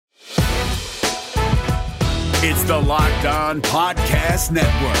It's the Locked On Podcast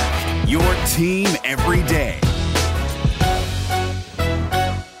Network, your team every day.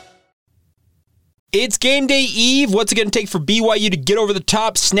 It's game day eve. What's it going to take for BYU to get over the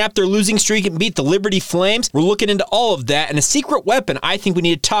top, snap their losing streak, and beat the Liberty Flames? We're looking into all of that and a secret weapon I think we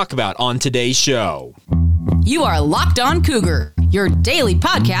need to talk about on today's show. You are Locked On Cougar, your daily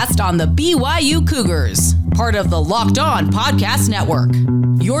podcast on the BYU Cougars. Part of the Locked On Podcast Network,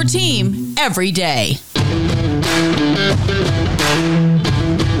 your team every day.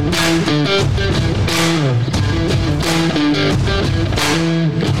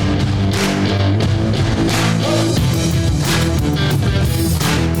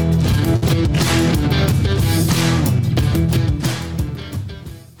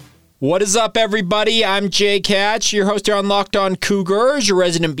 What is up, everybody? I'm Jake Hatch, your host here on Locked On Cougars, your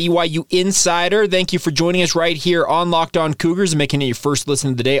resident BYU insider. Thank you for joining us right here on Locked On Cougars and making it your first listen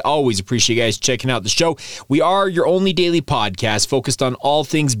of the day. Always appreciate you guys checking out the show. We are your only daily podcast focused on all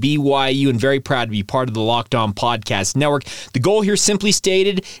things BYU and very proud to be part of the Locked On Podcast Network. The goal here, simply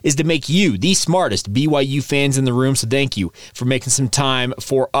stated, is to make you the smartest BYU fans in the room, so thank you for making some time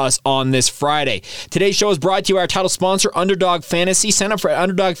for us on this Friday. Today's show is brought to you by our title sponsor, Underdog Fantasy. Sign up for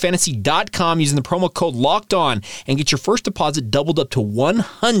UnderdogFantasy.com using the promo code LOCKEDON and get your first deposit doubled up to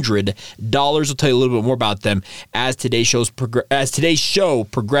 $100. We'll tell you a little bit more about them as today's show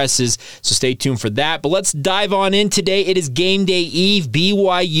progresses, so stay tuned for that. But let's dive on in today. It is game day eve.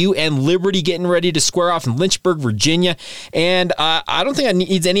 BYU and Liberty getting ready to square off in Lynchburg, Virginia. And I don't think it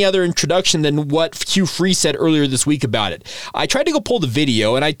needs any other introduction than what Hugh Freeze said earlier this week about it. I tried to go pull the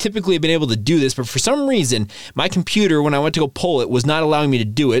video, and I typically have been able to do this, but for some reason, my computer, when I went to go pull it, was not allowing me to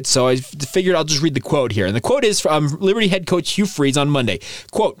do it. So I figured I'll just read the quote here. And the quote is from Liberty head coach Hugh Freeze on Monday.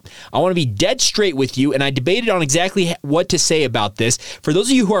 Quote, "I want to be dead straight with you, and I debated on exactly what to say about this. For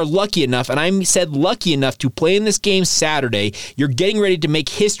those of you who are lucky enough, and I said lucky enough to play in this game Saturday, you're getting ready to make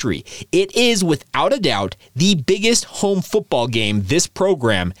history. It is, without a doubt, the biggest home football game this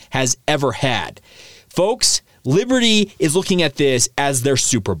program has ever had." Folks, Liberty is looking at this as their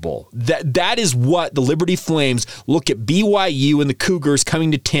Super Bowl. That is what the Liberty Flames look at BYU and the Cougars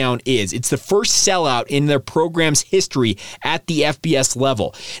coming to town is. It's the first sellout in their program's history at the FBS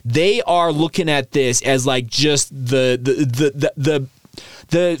level. They are looking at this as like just the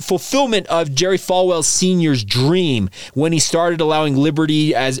fulfillment of Jerry Falwell Sr.'s dream when he started allowing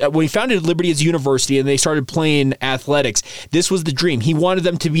Liberty when he founded Liberty as a university and they started playing athletics. This was the dream. He wanted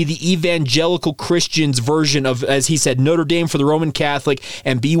them to be the evangelical Christians version of, as he said, Notre Dame for the Roman Catholic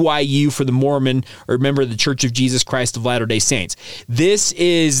and BYU for the Mormon, or remember, the Church of Jesus Christ of Latter-day Saints. This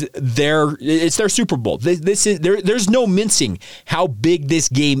is their Super Bowl. There's no mincing how big this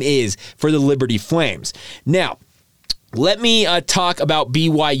game is for the Liberty Flames. Now, let me talk about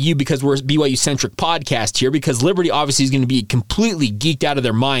BYU because we're a BYU-centric podcast here, because Liberty obviously is going to be completely geeked out of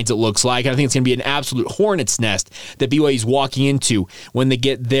their minds, it looks like. I think it's going to be an absolute hornet's nest that BYU is walking into when they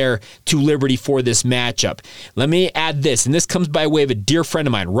get there to Liberty for this matchup. Let me add this, and this comes by way of a dear friend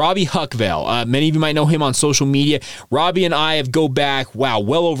of mine, Robbie Huckvale. Many of you might know him on social media. Robbie and I go back,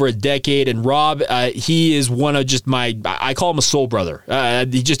 well over a decade, and Rob, he is one of just I call him a soul brother. I've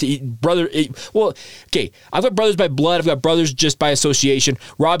got brothers by blood. I've got brothers just by association.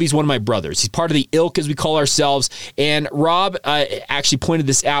 Robbie's one of my brothers. He's part of the ilk, as we call ourselves. And Rob actually pointed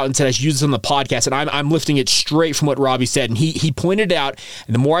this out and said I should use this on the podcast. And I'm lifting it straight from what Robbie said. And he pointed it out.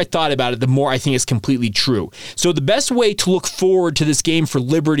 And the more I thought about it, the more I think it's completely true. So the best way to look forward to this game for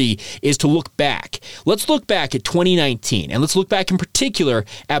Liberty is to look back. Let's look back at 2019. And let's look back in particular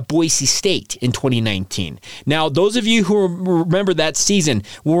at Boise State in 2019. Now, those of you who remember that season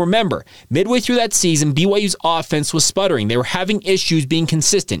will remember midway through that season, BYU's offense was sputtering. They were having issues being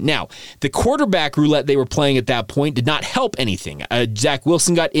consistent. Now, the quarterback roulette they were playing at that point did not help anything. Zach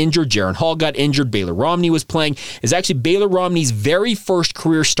Wilson got injured. Jaron Hall got injured. Baylor Romney was playing. It's actually Baylor Romney's very first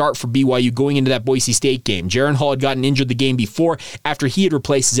career start for BYU going into that Boise State game. Jaron Hall had gotten injured the game before after he had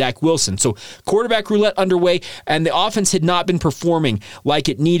replaced Zach Wilson. So quarterback roulette underway, and the offense had not been performing like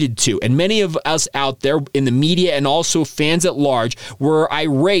it needed to. And many of us out there in the media and also fans at large were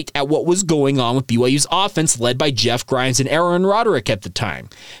irate at what was going on with BYU's offense led by Jeff Grimes and Aaron Roderick at the time.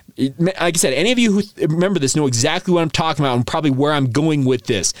 Like I said, any of you who remember this know exactly what I'm talking about and probably where I'm going with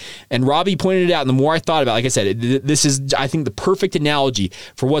this. And Robbie pointed it out, and the more I thought about it, like I said, this is, I think, the perfect analogy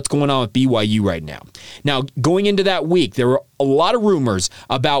for what's going on with BYU right now. Now, going into that week, there were a lot of rumors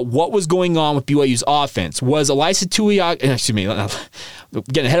about what was going on with BYU's offense. Was Elisa Tuiaga,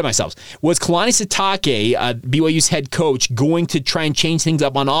 getting ahead of myself, was Kalani Sitake, BYU's head coach, going to try and change things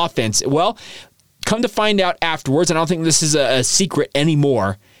up on offense? Well, come to find out afterwards, and I don't think this is a secret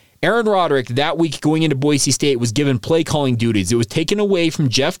anymore, Aaron Roderick, that week going into Boise State, was given play calling duties. It was taken away from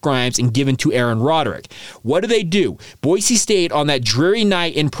Jeff Grimes and given to Aaron Roderick. What do? Boise State, on that dreary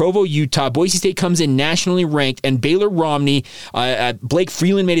night in Provo, Utah, Boise State comes in nationally ranked, and Baylor Romney, Blake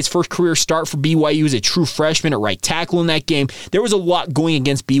Freeland made his first career start for BYU as a true freshman at right tackle in that game. There was a lot going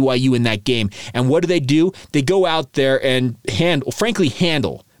against BYU in that game. And what do? They go out there and handle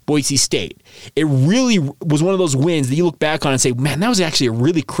Boise State. It really was one of those wins that you look back on and say, man, that was actually a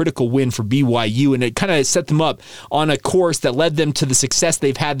really critical win for BYU, and it kind of set them up on a course that led them to the success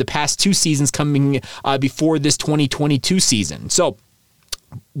they've had the past 2 seasons coming before this 2022 season. So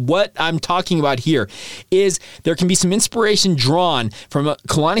what I'm talking about here is there can be some inspiration drawn from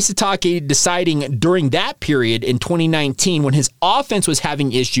Kalani Sitake deciding during that period in 2019 when his offense was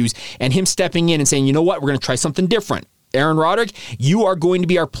having issues and him stepping in and saying, you know what, we're going to try something different. Aaron Roderick, you are going to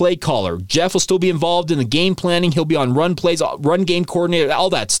be our play caller. Jeff will still be involved in the game planning. He'll be on run plays, run game coordinator, all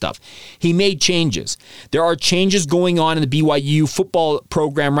that stuff. He made changes. There are changes going on in the BYU football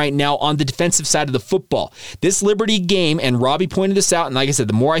program right now on the defensive side of the football. This Liberty game, and Robbie pointed this out, and like I said,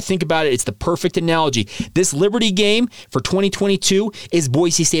 the more I think about it, it's the perfect analogy. This Liberty game for 2022 is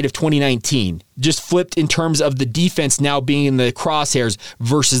Boise State of 2019. Just flipped in terms of the defense now being in the crosshairs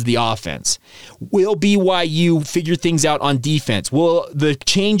versus the offense. Will BYU figure things out on defense? Will the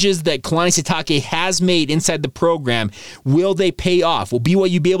changes that Kalani Sitake has made inside the program, will they pay off? Will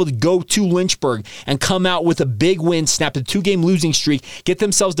BYU be able to go to Lynchburg and come out with a big win, snap a 2-game losing streak, get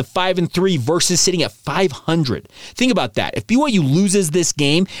themselves to 5-3 versus sitting at 500? Think about that. If BYU loses this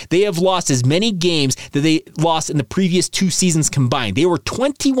game, they have lost as many games that they lost in the previous 2 seasons combined. They were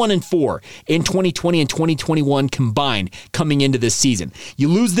 21-4 in 2020 and 2021 combined coming into this season. You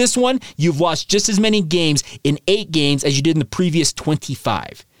lose this one, you've lost just as many games in 8 games as you did in the previous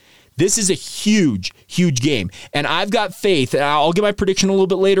 25. This is a huge, huge game. And I've got faith, and I'll give my prediction a little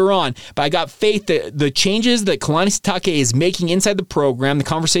bit later on, but I got faith that the changes that Kalani Sitake is making inside the program, the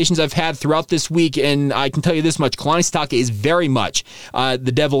conversations I've had throughout this week, and I can tell you this much, Kalani Sitake is very much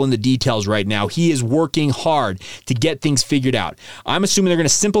the devil in the details right now. He is working hard to get things figured out. I'm assuming they're going to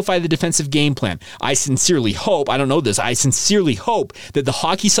simplify the defensive game plan. I sincerely hope that the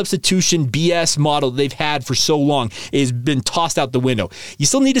hockey substitution BS model they've had for so long has been tossed out the window. You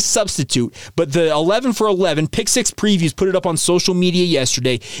still need to substitute, but the 11 for 11 Pick 6 previews put it up on social media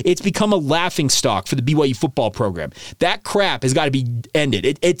yesterday. It's become a laughingstock for the BYU football program. That crap has got to be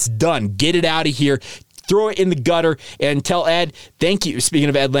ended. It's done. Get it out of here. Throw it in the gutter and tell Ed, thank you. Speaking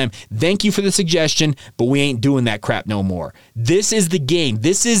of Ed Lamb, thank you for the suggestion, but we ain't doing that crap no more. This is the game.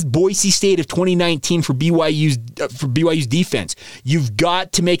 This is Boise State of 2019 for BYU's defense. You've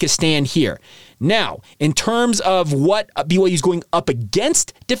got to make a stand here. Now, in terms of what BYU is going up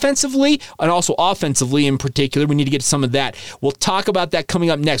against defensively and also offensively in particular, we need to get to some of that. We'll talk about that coming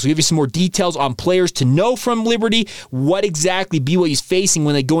up next. We'll give you some more details on players to know from Liberty, what exactly BYU is facing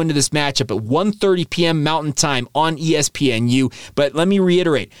when they go into this matchup at 1:30 p.m. Mountain Time on ESPNU. But let me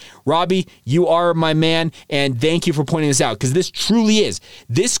reiterate, Robbie, you are my man, and thank you for pointing this out, because this truly is.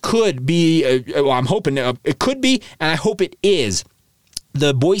 This could be, I'm hoping it could be, and I hope it is,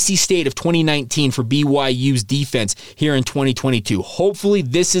 the Boise State of 2019 for BYU's defense here in 2022. Hopefully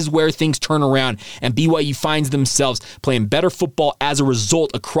this is where things turn around and BYU finds themselves playing better football as a result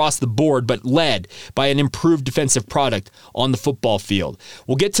across the board, but led by an improved defensive product on the football field.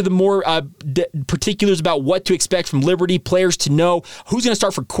 We'll get to the more particulars about what to expect from Liberty, players to know, who's going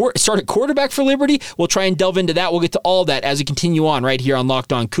to start at quarterback for Liberty. We'll try and delve into that. We'll get to all that as we continue on right here on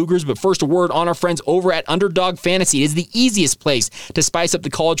Locked On Cougars. But first, a word on our friends over at Underdog Fantasy. It is the easiest place to spice up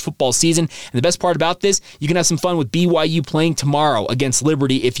the college football season. And the best part about this, you can have some fun with BYU playing tomorrow against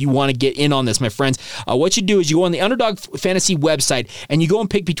Liberty if you want to get in on this, my friends. What you do is you go on the Underdog Fantasy website and you go and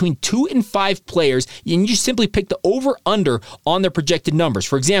pick between 2 and 5 players, and you just simply pick the over-under on their projected numbers.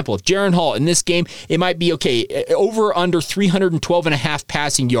 For example, if Jaron Hall in this game, it might be, over under 312.5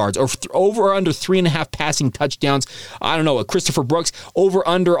 passing yards, or over under 3.5 passing touchdowns. I don't know, Christopher Brooks, over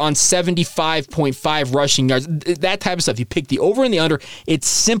under on 75.5 rushing yards, that type of stuff. You pick the over and the under. It's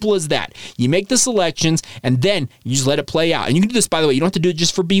simple as that. You make the selections, and then you just let it play out. And you can do this, by the way, you don't have to do it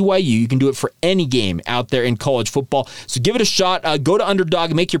just for BYU. You can do it for any game out there in college football. So give it a shot. Go to Underdog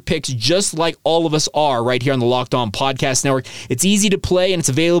and make your picks just like all of us are right here on the Locked On Podcast Network. It's easy to play, and it's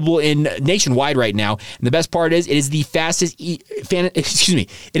available in nationwide right now. And the best part is, it is the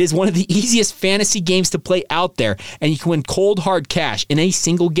it is one of the easiest fantasy games to play out there, and you can win cold hard cash in a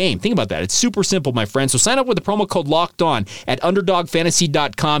single game. Think about that. It's super simple, my friends. So sign up with the promo code Locked On at Underdog Fantasy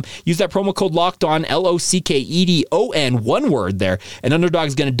underdogfantasy.com. Use that promo code LOCKEDON, LOCKEDON, one word there, and Underdog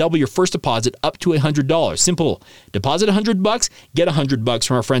is going to double your first deposit up to $100. Simple. Deposit $100, get $100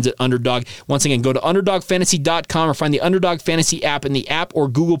 from our friends at Underdog. Once again, go to underdogfantasy.com or find the Underdog Fantasy app in the App or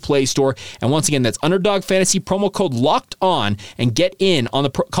Google Play Store. And once again, that's Underdog Fantasy, promo code LOCKED ON, and get in on the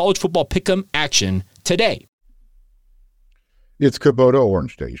college football pick'em action today. It's Kubota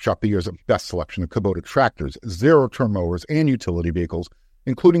Orange Day. Shop the year's best selection of Kubota tractors, zero-turn mowers, and utility vehicles,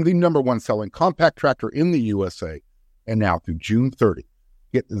 including the #1 selling compact tractor in the USA. And now through June 30,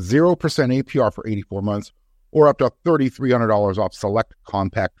 get 0% APR for 84 months or up to $3,300 off select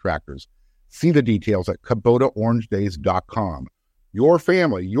compact tractors. See the details at KubotaOrangeDays.com. Your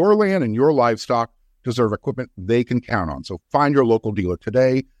family, your land, and your livestock deserve equipment they can count on. So find your local dealer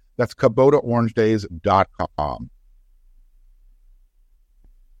today. That's KubotaOrangeDays.com.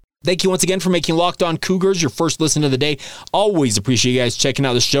 Thank you once again for making Locked On Cougars your first listen of the day. Always appreciate you guys checking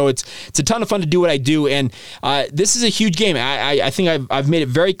out the show. It's a ton of fun to do what I do, and this is a huge game. I think I've made it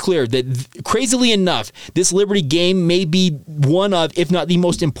very clear that, crazily enough, this Liberty game may be one of, if not the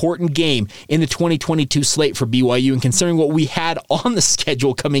most important game in the 2022 slate for BYU, and considering what we had on the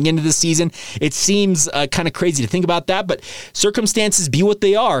schedule coming into the season, it seems kind of crazy to think about that, but circumstances be what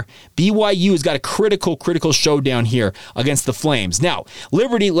they are. BYU has got a critical showdown here against the Flames. Now,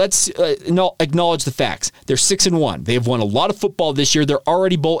 Liberty, let's acknowledge the facts. They're 6-1. They have won a lot of football this year. They're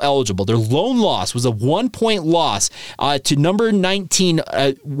already bowl eligible. Their lone loss was a 1-point loss to number 19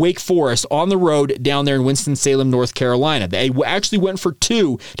 Wake Forest on the road down there in Winston-Salem, North Carolina. They actually went for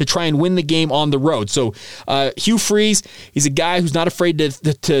 2 to try and win the game on the road. So Hugh Freeze, he's a guy who's not afraid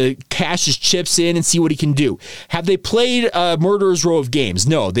to cash his chips in and see what he can do. Have they played a murderer's row of games?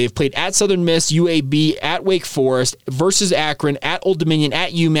 No. They've played at Southern Miss, UAB, at Wake Forest, versus Akron, at Old Dominion,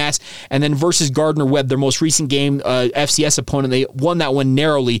 at UMass, and then versus Gardner-Webb, their most recent game, FCS opponent. They won that one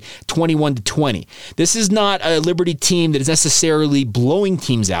narrowly, 21-20. This is not a Liberty team that is necessarily blowing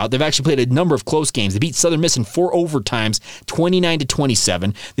teams out. They've actually played a number of close games. They beat Southern Miss in 4 overtimes,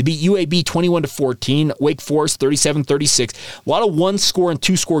 29-27. They beat UAB 21-14, Wake Forest 37-36. A lot of 1-score and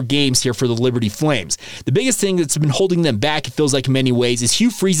 2-score games here for the Liberty Flames. The biggest thing that's been holding them back, it feels like in many ways, is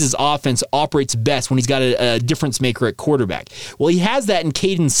Hugh Freeze's offense operates best when he's got a difference maker at quarterback. Well, he has that in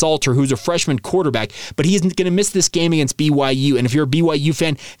Caden Salter, who's a freshman quarterback, but he isn't going to miss this game against BYU. And if you're a BYU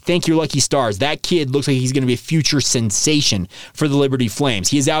fan, thank your lucky stars. That kid looks like he's going to be a future sensation for the Liberty Flames.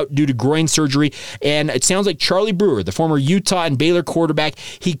 He is out due to groin surgery, and it sounds like Charlie Brewer, the former Utah and Baylor quarterback,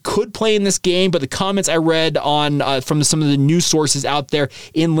 he could play in this game, but the comments I read on from some of the news sources out there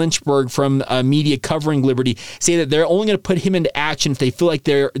in Lynchburg from media covering Liberty say that they're only going to put him into action if they feel like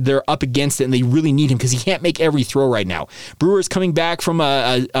they're up against it and they really need him, because he can't make every throw right now. Brewer is coming back from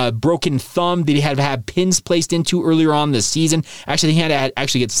a broken thumb that he had pins placed into earlier on this season. Actually, he had to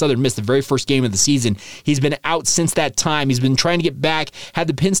actually get Southern Miss the very first game of the season. He's been out since that time. He's been trying to get back, had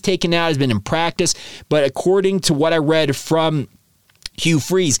the pins taken out, has been in practice, but according to what I read from Hugh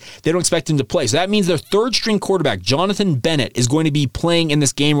Freeze, they don't expect him to play. So that means their third-string quarterback, Jonathan Bennett, is going to be playing in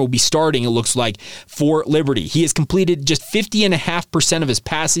this game, or will be starting, it looks like, for Liberty. He has completed just 50.5% of his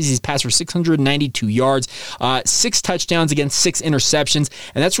passes. He's passed for 692 yards, 6 touchdowns against 6 interceptions,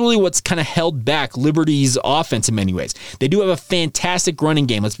 and that's really what's kind of held back Liberty's offense in many ways. They do have a fantastic running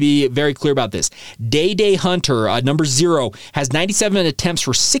game. Let's be very clear about this. Day Hunter, number 0, has 97 attempts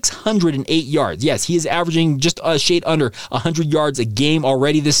for 608 yards. Yes, he is averaging just a shade under 100 yards a game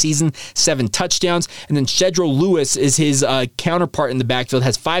already this season, 7 touchdowns. And then Shedro Lewis is his counterpart in the backfield,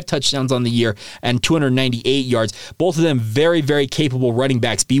 has 5 touchdowns on the year and 298 yards. Both of them very, very capable running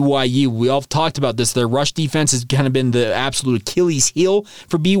backs. BYU, we all talked about this. Their rush defense has kind of been the absolute Achilles heel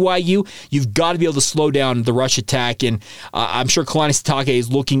for BYU. You've got to be able to slow down the rush attack, and I'm sure Kalani Sitake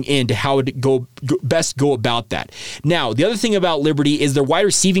is looking into how to best go about that. Now, the other thing about Liberty is their wide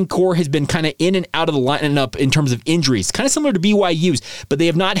receiving core has been kind of in and out of the lineup in terms of injuries, kind of similar to BYU's, but they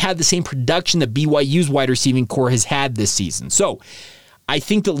have not had the same production that BYU's wide receiving core has had this season. So I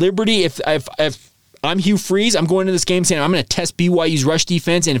think that Liberty, if I'm Hugh Freeze, I'm going into this game saying I'm going to test BYU's rush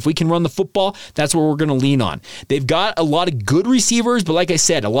defense, and if we can run the football, that's what we're going to lean on. They've got a lot of good receivers, but like I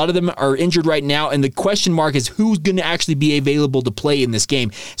said, a lot of them are injured right now, and the question mark is who's going to actually be available to play in this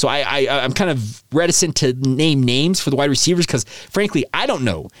game. So I'm kind of reticent to name names for the wide receivers because, frankly, I don't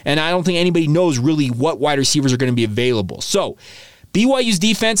know, and I don't think anybody knows really what wide receivers are going to be available. So BYU's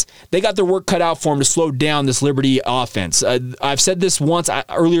defense, they got their work cut out for them to slow down this Liberty offense. I've said this once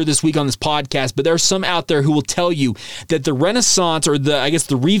earlier this week on this podcast, but there are some out there who will tell you that the renaissance, or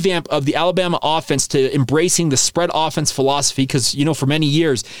the revamp of the Alabama offense to embracing the spread offense philosophy, because, for many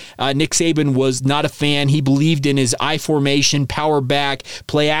years, Nick Saban was not a fan. He believed in his I formation, power back,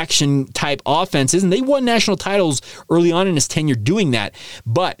 play action type offenses, and they won national titles early on in his tenure doing that.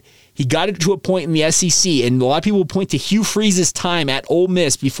 But he got it to a point in the SEC, and a lot of people point to Hugh Freeze's time at Ole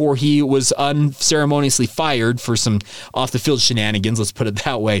Miss before he was unceremoniously fired for some off-the-field shenanigans, let's put it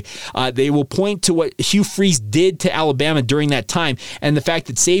that way. They will point to what Hugh Freeze did to Alabama during that time, and the fact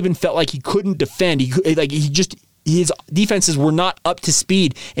that Saban felt like he couldn't defend. His defenses were not up to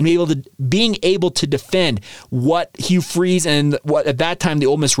speed and being able to defend what Hugh Freeze and what at that time the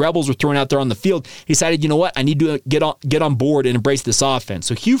Ole Miss Rebels were throwing out there on the field. He decided, I need to get on board and embrace this offense.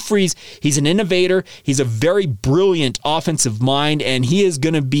 So Hugh Freeze, he's an innovator. He's a very brilliant offensive mind, and he is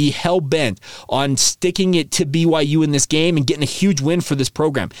going to be hell-bent on sticking it to BYU in this game and getting a huge win for this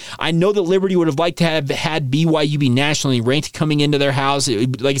program. I know that Liberty would have liked to have had BYU be nationally ranked coming into their house.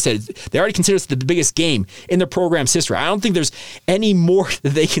 Like I said, they already consider it the biggest game in their program's history. I don't think there's any more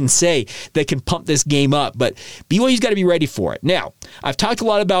that they can say that can pump this game up, but BYU's got to be ready for it. Now, I've talked a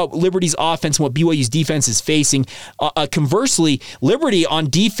lot about Liberty's offense and what BYU's defense is facing. Conversely, Liberty on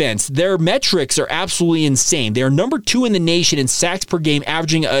defense, their metrics are absolutely insane. They are number 2 in the nation in sacks per game,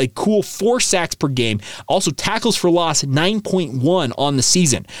 averaging a cool 4 sacks per game. Also, tackles for loss, 9.1 on the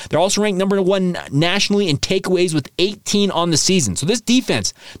season. They're also ranked number 1 nationally in takeaways with 18 on the season. So this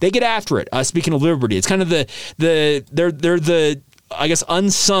defense, they get after it. Speaking of Liberty, it's kind of they're the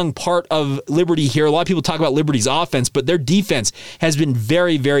unsung part of Liberty here. A lot of people talk about Liberty's offense, but their defense has been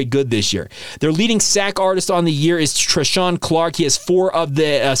very, very good this year. Their leading sack artist on the year is Treshawn Clark. He has 4 of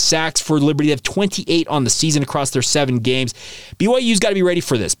the sacks for Liberty. They have 28 on the season across their 7 games. BYU's got to be ready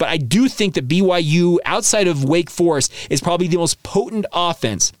for this, but I do think that BYU, outside of Wake Forest, is probably the most potent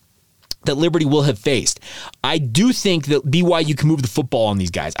offense that Liberty will have faced. I do think that BYU can move the football on these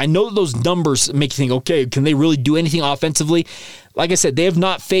guys. I know that those numbers make you think, okay, can they really do anything offensively? Like I said, they have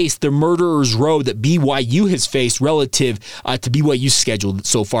not faced the murderer's row that BYU has faced relative to BYU's schedule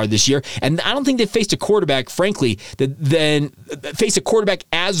so far this year. And I don't think they've faced a quarterback, frankly, that then faced a quarterback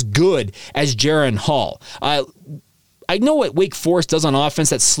as good as Jaron Hall. I know what Wake Forest does on offense,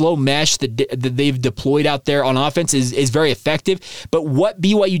 that slow mesh that they've deployed out there on offense is very effective, but what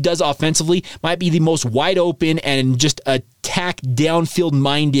BYU does offensively might be the most wide open and just attack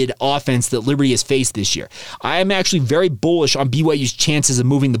downfield-minded offense that Liberty has faced this year. I am actually very bullish on BYU's chances of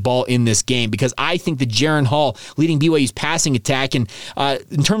moving the ball in this game because I think that Jaron Hall leading BYU's passing attack, and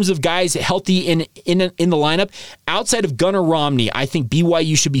in terms of guys healthy in the lineup, outside of Gunnar Romney, I think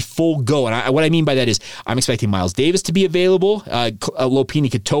BYU should be full go. And what I mean by that is I'm expecting Miles Davis to be available, Lopini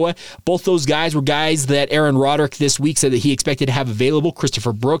Katoa. Both those guys were guys that Aaron Roderick this week said that he expected to have available.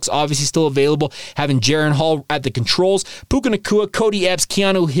 Christopher Brooks obviously still available. Having Jaron Hall at the controls, Puka Nacua, Cody Epps,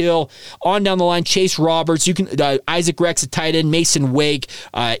 Keanu Hill, on down the line, Chase Roberts, you can Isaac Rex at tight end, Mason Wake,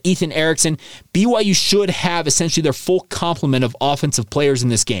 Ethan Erickson. BYU should have essentially their full complement of offensive players in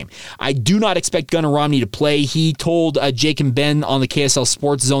this game. I do not expect Gunnar Romney to play. He told Jake and Ben on the KSL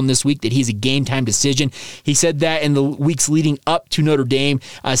Sports Zone this week that he's a game-time decision. He said that in the weeks leading up to Notre Dame,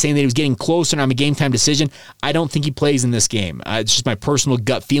 saying that he was getting closer and I'm a game-time decision. I don't think he plays in this game. It's just my personal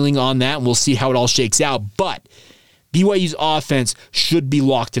gut feeling on that, and we'll see how it all shakes out. But BYU's offense should be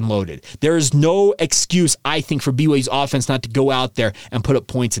locked and loaded. There is no excuse, I think, for BYU's offense not to go out there and put up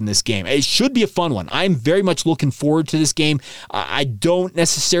points in this game. It should be a fun one. I'm very much looking forward to this game. I don't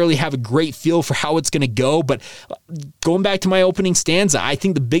necessarily have a great feel for how it's going to go, but going back to my opening stanza, I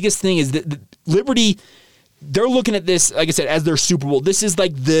think the biggest thing is that Liberty, they're looking at this, like I said, as their Super Bowl. This is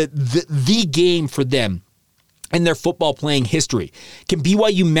like the game for them in their football playing history. Can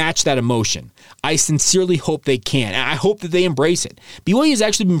BYU match that emotion? I sincerely hope they can, and I hope that they embrace it. BYU has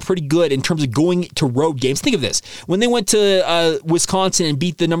actually been pretty good in terms of going to road games. Think of this. When they went to Wisconsin and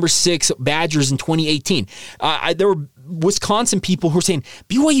beat the number 6 Badgers in 2018, there were Wisconsin people who are saying,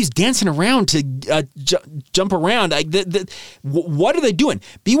 BYU's dancing around to jump around. What are they doing?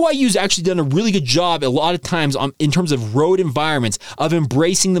 BYU's actually done a really good job a lot of times in terms of road environments of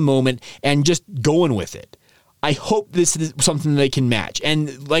embracing the moment and just going with it. I hope this is something they can match.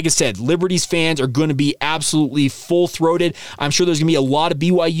 And like I said, Liberty's fans are going to be absolutely full-throated. I'm sure there's going to be a lot of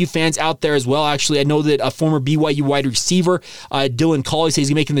BYU fans out there as well. Actually, I know that a former BYU wide receiver, Dylan Cawley, says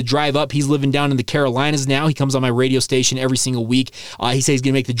he's making the drive up. He's living down in the Carolinas now. He comes on my radio station every single week. He says he's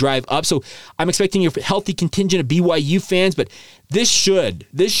going to make the drive up. So I'm expecting a healthy contingent of BYU fans, but This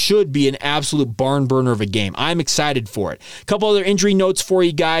should be an absolute barn burner of a game. I'm excited for it. A couple other injury notes for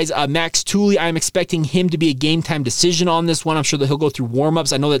you guys. Max Tooley, I'm expecting him to be a game time decision on this one. I'm sure that he'll go through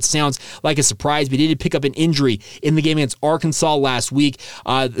warmups. I know that sounds like a surprise, but he did pick up an injury in the game against Arkansas last week.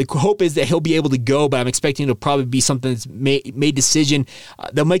 The hope is that he'll be able to go, but I'm expecting it'll probably be something that's made decision.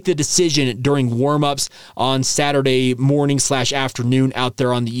 They'll make the decision during warmups on Saturday morning / afternoon out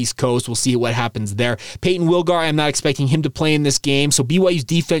there on the East Coast. We'll see what happens there. Peyton Wilgar, I'm not expecting him to play in this game, so BYU's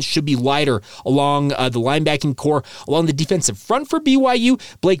defense should be lighter along the linebacking core. Along the defensive front for BYU,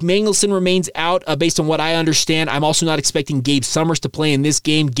 Blake Mangelson remains out based on what I understand. I'm also not expecting Gabe Summers to play in this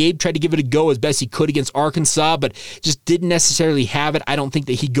game. Gabe tried to give it a go as best he could against Arkansas, but just didn't necessarily have it. I don't think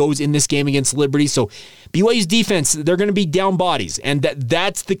that he goes in this game against Liberty, so BYU's defense, they're going to be down bodies, and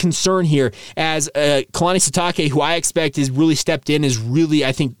that's the concern here as Kalani Sitake, who I expect is really stepped in, is really,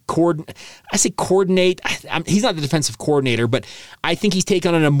 I think, coordinate. He's not the defensive coordinator, but I think he's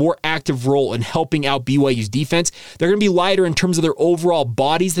taken on a more active role in helping out BYU's defense. They're going to be lighter in terms of their overall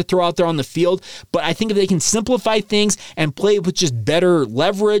bodies to throw out there on the field, but I think if they can simplify things and play with just better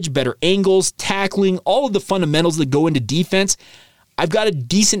leverage, better angles, tackling, all of the fundamentals that go into defense, I've got a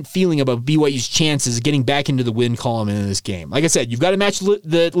decent feeling about BYU's chances of getting back into the win column in this game. Like I said, you've got to match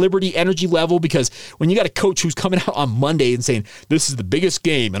the Liberty energy level, because when you got a coach who's coming out on Monday and saying, this is the biggest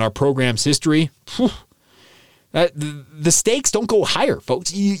game in our program's history, the stakes don't go higher,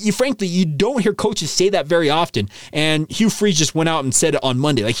 folks. Frankly, you don't hear coaches say that very often, and Hugh Freeze just went out and said it on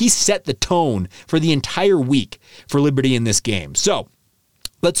Monday. Like, he set the tone for the entire week for Liberty in this game. So,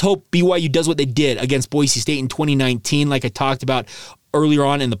 let's hope BYU does what they did against Boise State in 2019, like I talked about earlier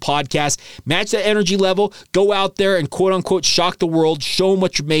on in the podcast. Match that energy level, go out there and quote-unquote shock the world, show them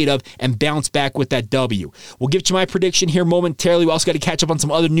what you're made of, and bounce back with that W. We'll get you my prediction here momentarily. We also got to catch up on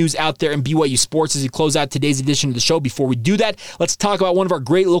some other news out there in BYU sports as we close out today's edition of the show. Before we do that, let's talk about one of our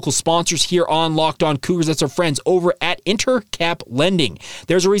great local sponsors here on Locked On Cougars. That's our friends over at Intercap Lending.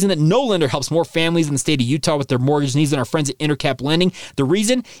 There's a reason that no lender helps more families in the state of Utah with their mortgage needs than our friends at Intercap Lending. The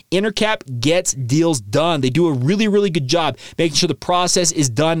reason? Intercap gets deals done. They do a really, really good job making sure the process is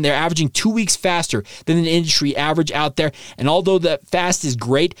done. They're averaging 2 weeks faster than the industry average out there. And although the fast is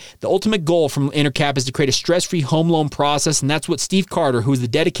great, the ultimate goal from Intercap is to create a stress-free home loan process. And that's what Steve Carter, who is the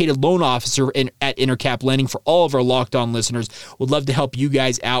dedicated loan officer at Intercap Lending for all of our Locked On listeners, would love to help you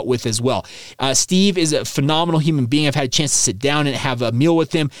guys out with as well. Steve is a phenomenal human being. I've had a chance to sit down and have a meal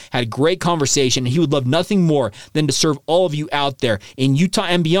with him, had a great conversation, and he would love nothing more than to serve all of you out there in Utah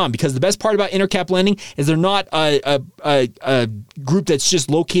and beyond, because the best part about Intercap Lending is they're not a group that's just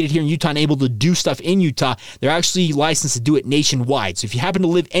located here in Utah and able to do stuff in Utah. They're actually licensed to do it nationwide. So if you happen to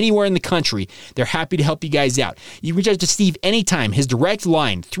live anywhere in the country, they're happy to help you guys out. You can reach out to Steve anytime. His direct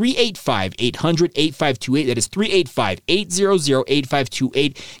line, 385-800-8528. That is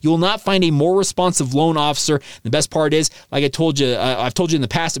 385-800-8528. You will not find a more responsive loan officer. The best part is, like I told you, I've told you in the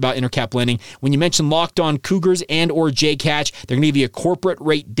past about Intercap Lending, when you mention Locked On Cougars and or JCatch, they're going to give you a corporate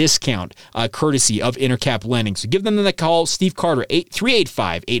rate discount courtesy of Intercap Lending. So give them the call, Steve Carter,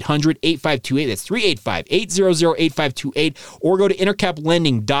 385-800-8528. That's 385-800-8528. Or go to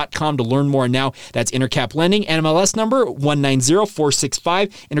intercaplending.com to learn more now. That's Intercap Lending, NMLS number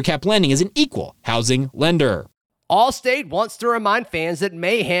 190465. Intercap Lending is an equal housing lender. Allstate wants to remind fans that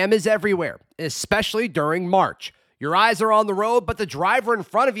mayhem is everywhere, especially during March. Your eyes are on the road, but the driver in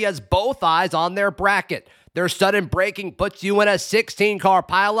front of you has both eyes on their bracket. Their sudden braking puts you in a 16-car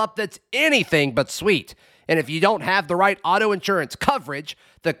pileup that's anything but sweet. And if you don't have the right auto insurance coverage,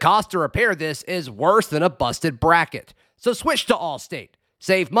 the cost to repair this is worse than a busted bracket. So switch to Allstate,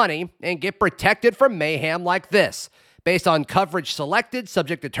 save money, and get protected from mayhem like this. Based on coverage selected,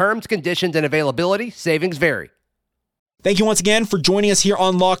 subject to terms, conditions, and availability, savings vary. Thank you once again for joining us here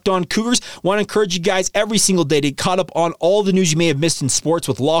on Locked On Cougars. Want to encourage you guys every single day to get caught up on all the news you may have missed in sports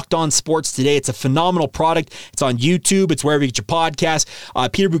with Locked On Sports Today. It's a phenomenal product. It's on YouTube. It's wherever you get your podcasts.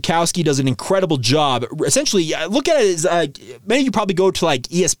 Peter Bukowski does an incredible job. Essentially, look at it as many of you probably go to like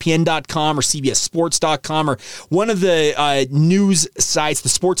ESPN.com or CBSSports.com or one of the news sites, the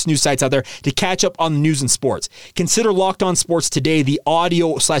sports news sites out there to catch up on the news and sports. Consider Locked On Sports Today the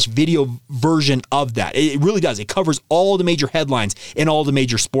audio/video version of that. It really does. It covers all the major headlines in all the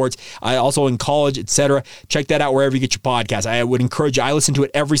major sports, also in college, etc. Check that out wherever you get your podcast. I would encourage you. I listen to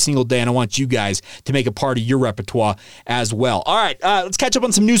it every single day, and I want you guys to make it part of your repertoire as well. All right, let's catch up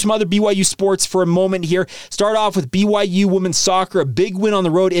on some news from other BYU sports for a moment here. Start off with BYU women's soccer, a big win on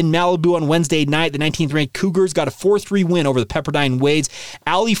the road in Malibu on Wednesday night. The 19th-ranked Cougars got a 4-3 win over the Pepperdine Wades.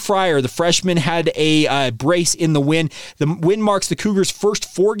 Allie Fryer, the freshman, had a brace in the win. The win marks the Cougars' first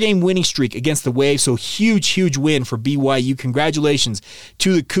 4-game winning streak against the Waves, so huge, huge win for BYU BYU. Congratulations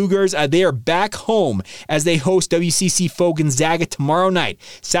to the Cougars. They are back home as they host WCC foe Gonzaga tomorrow night.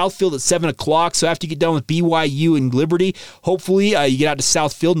 Southfield at 7 o'clock. So after you get done with BYU and Liberty, hopefully you get out to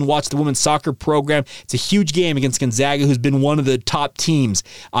Southfield and watch the women's soccer program. It's a huge game against Gonzaga, who's been one of the top teams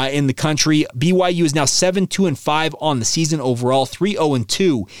in the country. BYU is now 7-2-5 on the season overall,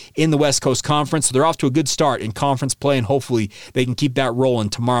 3-0-2 in the West Coast Conference. So they're off to a good start in conference play, and hopefully they can keep that rolling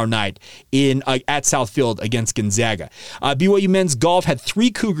tomorrow night at Southfield against Gonzaga. BYU men's golf had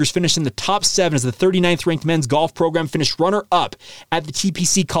 3 Cougars finish in the top 7 as the 39th ranked men's golf program finished runner-up at the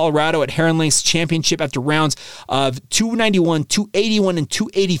TPC Colorado at Heron Lakes Championship after rounds of 291, 281, and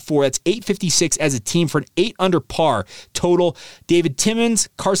 284. That's 856 as a team for an 8 under par total. David Timmons,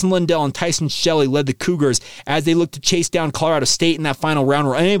 Carson Lundell, and Tyson Shelley led the Cougars as they looked to chase down Colorado State in that final round.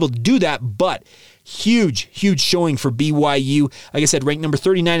 Were unable to do that, but huge showing for BYU. Like I said, ranked number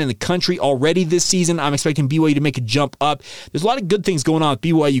 39 in the country already this season. I'm expecting BYU to make a jump up. There's a lot of good things going on with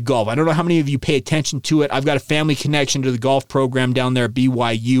BYU golf. I don't know how many of you pay attention to it. I've got a family connection to the golf program down there at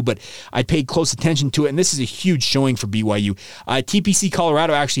BYU, but I paid close attention to it, and this is a huge showing for BYU. TPC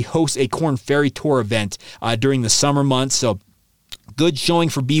Colorado actually hosts a Corn Ferry Tour event during the summer months, so good showing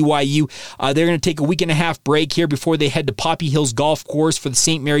for BYU. They're going to take a week and a half break here before they head to Poppy Hills Golf Course for the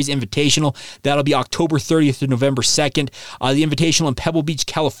St. Mary's Invitational. That'll be October 30th to November 2nd. The Invitational in Pebble Beach,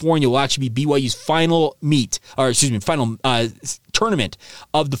 California will actually be BYU's final tournament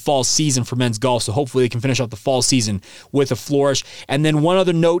of the fall season for men's golf, so hopefully they can finish off the fall season with a flourish. And then one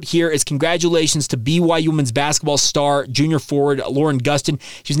other note here is congratulations to BYU women's basketball star, junior forward Lauren Gustin.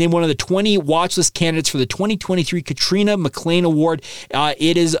 She's named one of the 20 watchlist candidates for the 2023 Katrina McLean Award.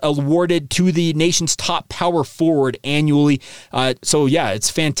 It is awarded to the nation's top power forward annually. So yeah, it's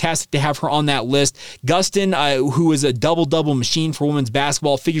fantastic to have her on that list. Gustin, who is a double-double machine for women's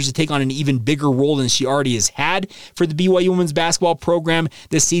basketball, figures to take on an even bigger role than she already has had for the BYU women's basketball program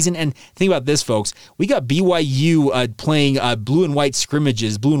this season. And think about this, folks. We got BYU playing blue and white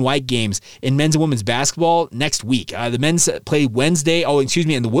scrimmages, blue and white games in men's and women's basketball next week. The men's play Wednesday,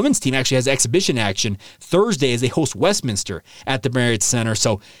 and the women's team actually has exhibition action Thursday as they host Westminster at the Marriott Center.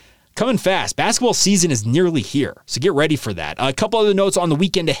 So coming fast. Basketball season is nearly here, so get ready for that. A couple other notes on the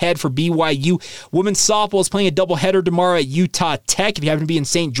weekend ahead for BYU. Women's softball is playing a doubleheader tomorrow at Utah Tech. If you happen to be in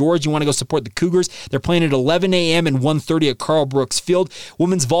St. George, you want to go support the Cougars, they're playing at 11 a.m. and 1:30 at Carl Brooks Field.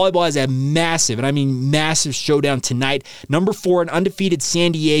 Women's volleyball has a massive, and I mean massive, showdown tonight. Number 4, an undefeated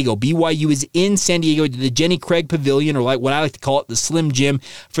San Diego. BYU is in San Diego to the Jenny Craig Pavilion, or like what I like to call it, the Slim Gym,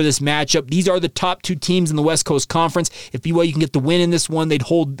 for this matchup. These are the top 2 teams in the West Coast Conference. If BYU can get the win in this one, they'd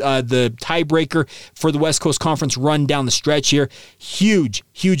hold the tiebreaker for the West Coast Conference run down the stretch here. Huge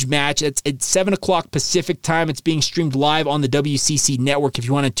match. It's at 7 o'clock Pacific time. It's being streamed live on the WCC network if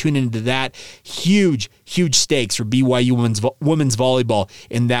you want to tune into that. Huge stakes for BYU women's volleyball,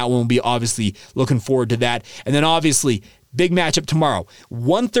 and that one will be obviously looking forward to that. And then obviously, big matchup tomorrow,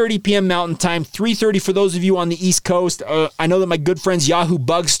 1:30 p.m. Mountain Time, 3:30 for those of you on the East Coast. I know that my good friends Yahoo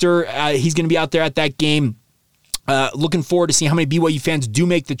Bugster, he's going to be out there at that game. Looking forward to seeing how many BYU fans do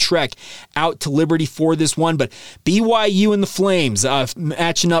make the trek out to Liberty for this one. But BYU and the Flames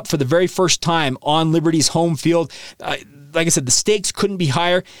matching up for the very first time on Liberty's home field. Like I said, the stakes couldn't be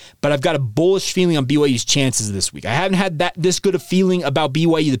higher, but I've got a bullish feeling on BYU's chances this week. I haven't had this good a feeling about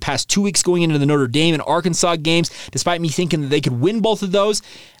BYU the past 2 weeks going into the Notre Dame and Arkansas games, despite me thinking that they could win both of those.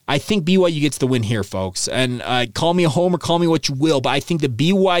 I think BYU gets the win here, folks. And call me a homer, call me what you will, but I think that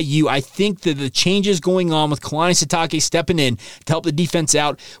BYU, I think that the changes going on with Kalani Sitake stepping in to help the defense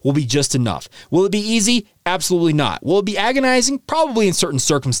out will be just enough. Will it be easy? Absolutely not. Will it be agonizing? Probably in certain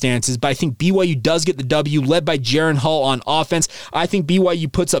circumstances, but I think BYU does get the W, led by Jaren Hall on offense. I think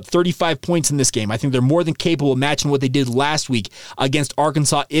BYU puts up 35 points in this game. I think they're more than capable of matching what they did last week against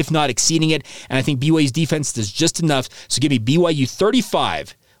Arkansas, if not exceeding it, and I think BYU's defense does just enough, so give me BYU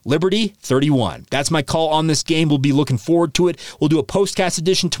 35, Liberty 31. That's my call on this game. We'll be looking forward to it. We'll do a postcast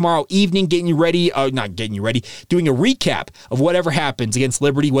edition tomorrow evening, doing a recap of whatever happens against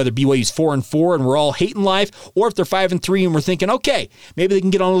Liberty, whether BYU's 4-4 and we're all hating life, or if they're 5-3 and we're thinking, okay, maybe they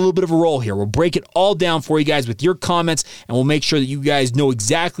can get on a little bit of a roll here. We'll break it all down for you guys with your comments, and we'll make sure that you guys know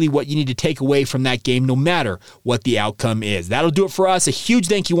exactly what you need to take away from that game, no matter what the outcome is. That'll do it for us. A huge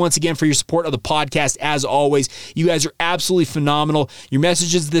thank you once again for your support of the podcast. As always, you guys are absolutely phenomenal. Your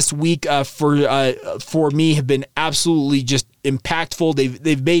messages this week for me have been absolutely just impactful.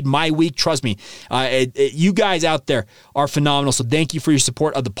 They've made my week. Trust me, you guys out there are phenomenal. So thank you for your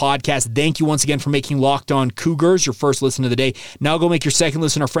support of the podcast. Thank you once again for making Locked On Cougars your first listen of the day. Now go make your second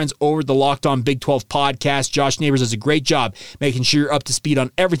listen. Our friends over the Locked On Big 12 podcast. Josh Neighbors does a great job making sure you're up to speed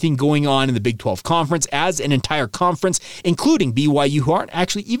on everything going on in the Big 12 conference as an entire conference, including BYU, who aren't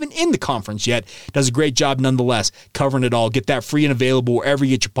actually even in the conference yet. Does a great job nonetheless covering it all. Get that free and available wherever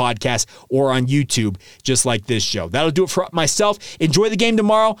you get your podcasts or on YouTube, just like this show. That'll do it for myself. Enjoy the game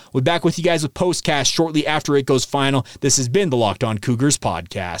tomorrow. We'll be back with you guys with postcast shortly after it goes final. This has been the Locked On Cougars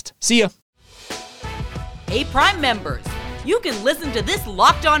podcast. See ya. Hey, Prime members, you can listen to this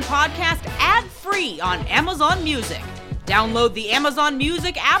Locked On podcast ad-free on Amazon Music. Download the Amazon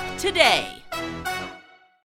Music app today.